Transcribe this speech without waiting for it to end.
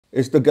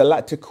Is the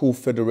Galactical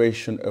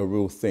Federation a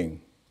real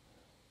thing?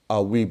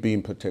 Are we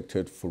being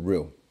protected for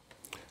real?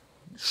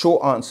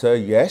 Short answer,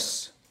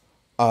 yes.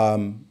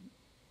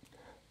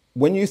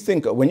 When you say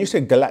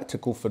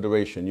Galactical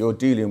Federation, you're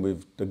dealing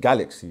with the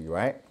galaxy,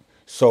 right?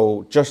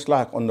 So just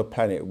like on the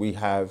planet,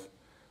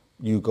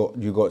 you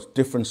got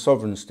different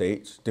sovereign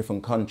states,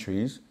 different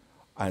countries,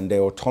 and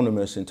they're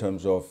autonomous in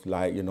terms of,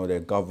 like, you know, their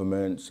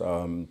governments,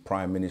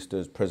 prime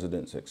ministers,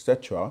 presidents,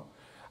 etc.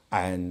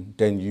 And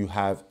then you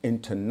have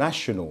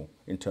international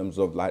in terms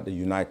of like the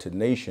United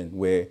Nations,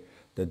 where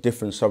the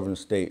different sovereign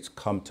states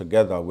come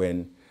together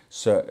when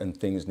certain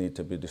things need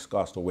to be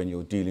discussed, or when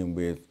you're dealing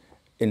with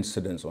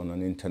incidents on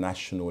an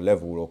international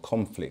level or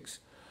conflicts.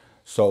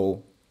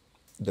 So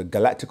the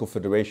Galactical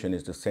Federation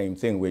is the same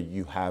thing, where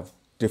you have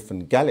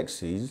different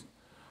galaxies,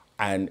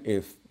 and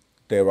if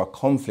there are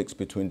conflicts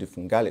between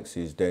different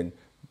galaxies, then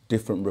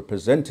different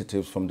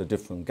representatives from the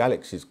different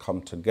galaxies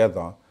come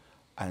together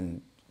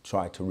and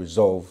try to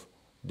resolve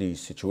these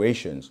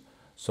situations.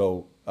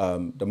 So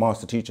the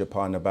master teacher,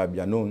 Parnabab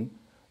Yanun,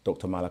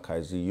 Dr.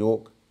 Malachi Z.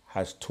 York,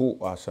 has taught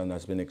us and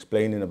has been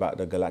explaining about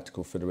the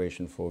Galactical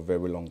Federation for a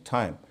very long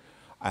time.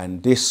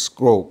 And this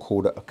scroll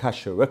called the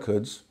Akasha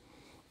Records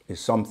is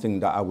something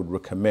that I would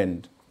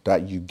recommend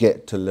that you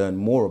get to learn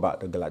more about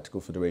the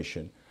Galactical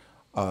Federation.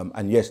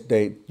 And yes,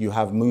 you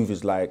have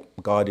movies like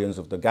Guardians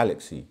of the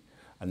Galaxy,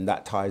 and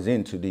that ties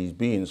into these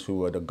beings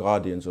who are the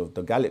guardians of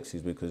the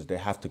galaxies, because they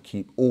have to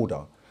keep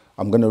order.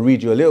 I'm going to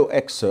read you a little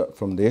excerpt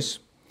from this.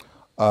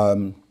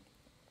 It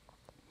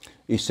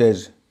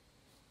says,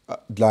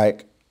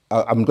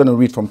 I'm going to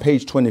read from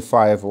page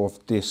 25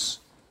 of this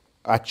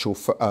actual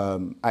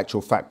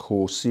fact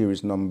call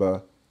series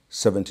number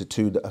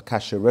 72, the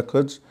Akasha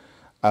Records.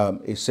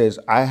 It says,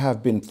 I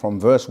have been, from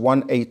verse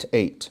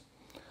 188,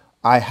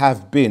 I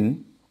have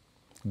been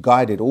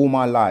guided all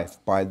my life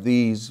by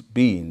these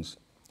beings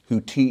who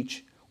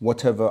teach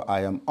whatever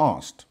I am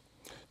asked.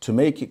 To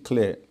make it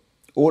clear,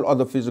 all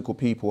other physical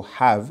people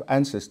have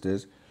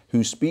ancestors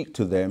who speak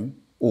to them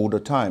all the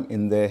time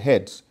in their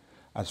heads,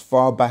 as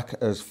far back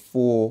as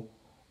 4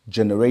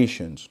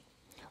 generations.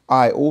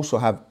 I also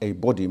have a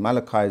body,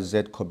 Malachi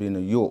Z.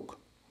 Kobina York,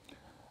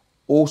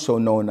 also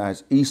known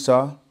as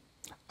Isa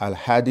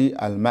Al-Hadi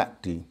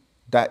Al-Mahdi.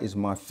 That is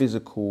my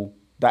physical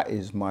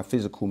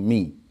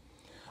me.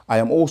 I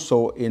am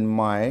also in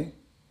my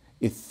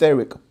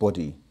etheric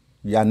body,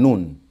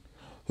 Yanun,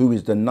 who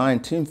is the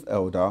 19th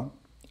elder,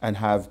 and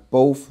have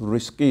both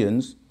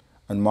Riskians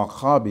and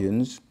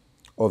Maccabians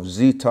of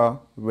Zeta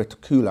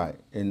Reticuli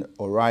in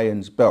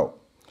Orion's belt.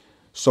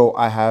 So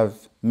I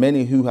have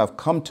many who have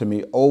come to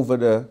me over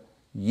the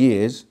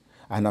years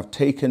and have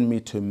taken me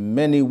to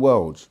many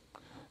worlds.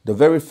 The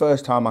very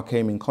first time I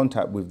came in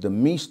contact with the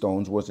Me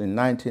Stones was in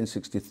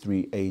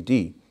 1963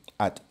 AD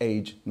at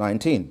age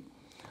 19.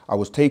 I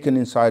was taken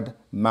inside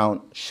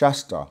Mount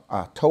Shasta.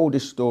 I told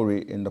this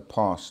story in the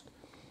past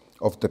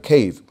of the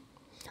cave.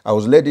 I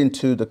was led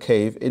into the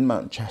cave in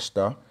Mount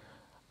Shasta,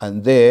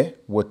 and there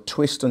were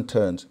twists and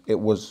turns. It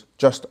was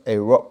just a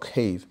rock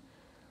cave.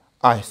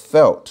 I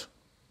felt.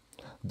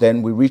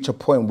 Then we reached a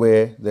point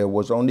where there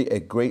was only a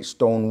great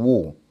stone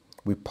wall.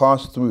 We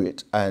passed through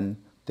it, and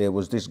there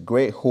was this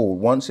great hall.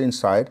 Once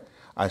inside,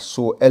 I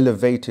saw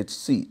elevated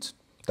seats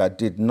that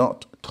did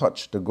not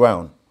touch the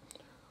ground.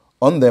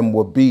 On them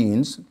were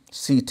beings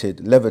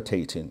seated,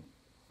 levitating.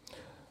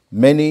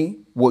 Many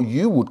what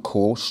you would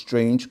call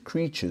strange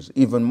creatures,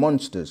 even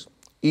monsters.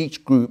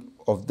 Each group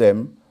of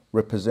them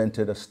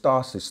represented a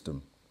star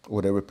system,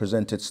 or they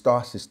represented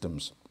star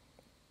systems.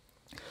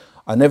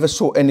 I never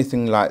saw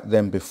anything like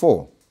them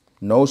before.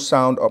 No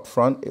sound up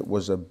front. It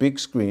was a big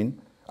screen,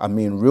 I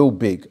mean real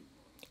big,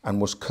 and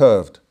was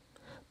curved.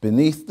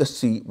 Beneath the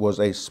seat was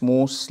a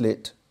small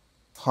slit,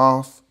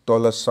 $half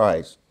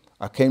size.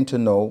 I came to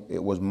know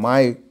it was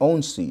my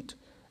own seat.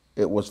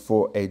 It was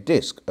for a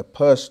disc, a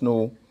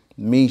personal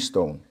me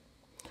stone.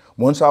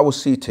 Once I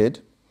was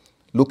seated,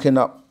 looking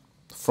up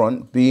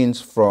front,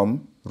 beings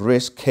from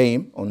Risk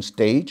came on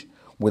stage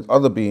with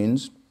other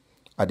beings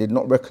I did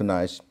not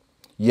recognize.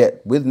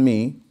 Yet with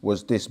me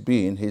was this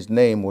being. His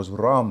name was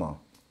Rama.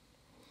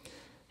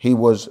 He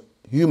was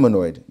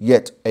humanoid,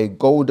 yet a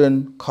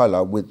golden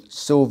color with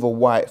silver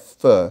white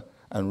fur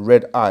and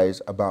red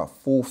eyes, about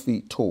 4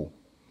 feet tall.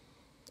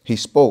 He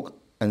spoke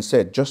and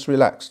said, just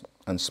relax,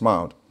 and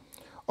smiled.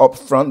 Up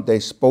front, they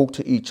spoke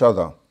to each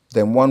other.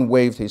 Then one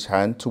waved his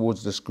hand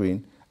towards the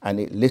screen and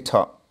it lit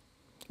up.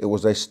 It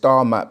was a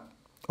star map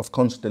of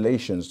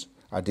constellations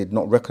I did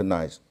not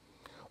recognize.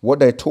 What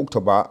they talked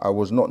about, I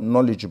was not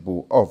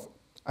knowledgeable of,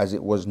 as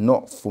it was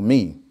not for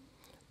me.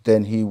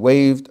 Then he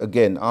waved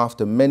again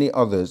after many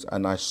others,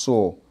 and I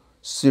saw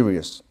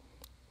Sirius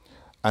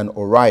and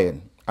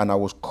Orion, and I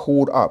was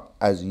called up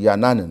as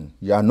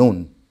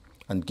Yanun,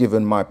 and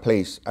given my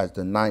place as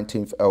the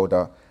 19th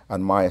elder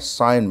and my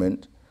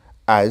assignment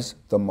as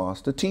the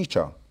master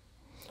teacher.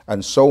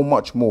 And so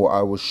much more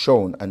I was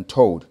shown and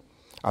told.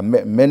 I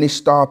met many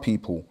star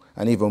people,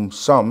 and even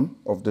some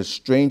of the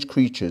strange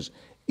creatures.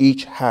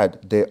 Each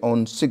had their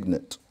own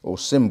signet or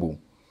symbol.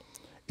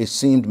 It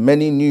seemed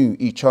many knew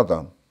each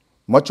other.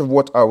 Much of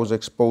what I was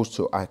exposed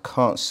to, I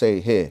can't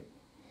say here.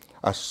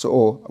 I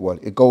saw, well,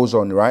 it goes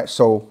on, right?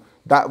 So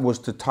that was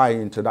to tie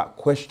into that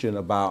question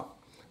about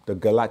the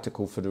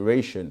Galactical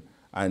Federation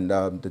and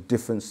the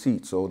different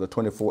seats, or the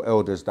 24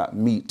 elders that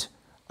meet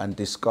and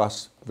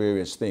discuss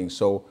various things.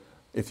 So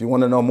if you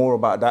want to know more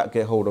about that,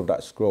 get hold of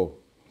that scroll.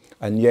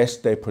 And yes,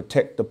 they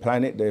protect the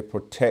planet. They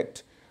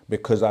protect,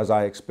 because as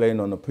I explained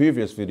on the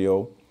previous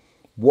video,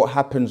 what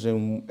happens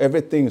in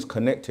everything's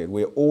connected.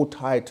 We're all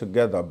tied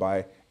together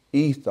by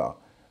ether.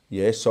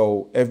 Yeah,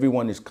 so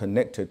everyone is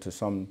connected to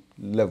some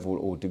level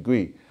or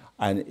degree.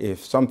 And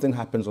if something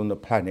happens on the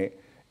planet,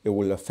 it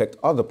will affect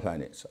other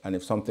planets. And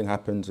if something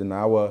happens in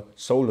our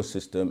solar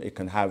system, it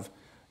can have,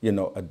 you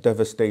know, a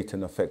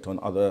devastating effect on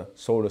other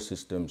solar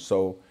systems.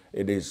 So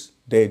it is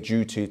their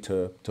duty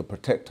to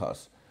protect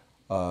us.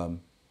 All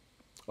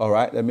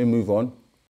right, let me move on.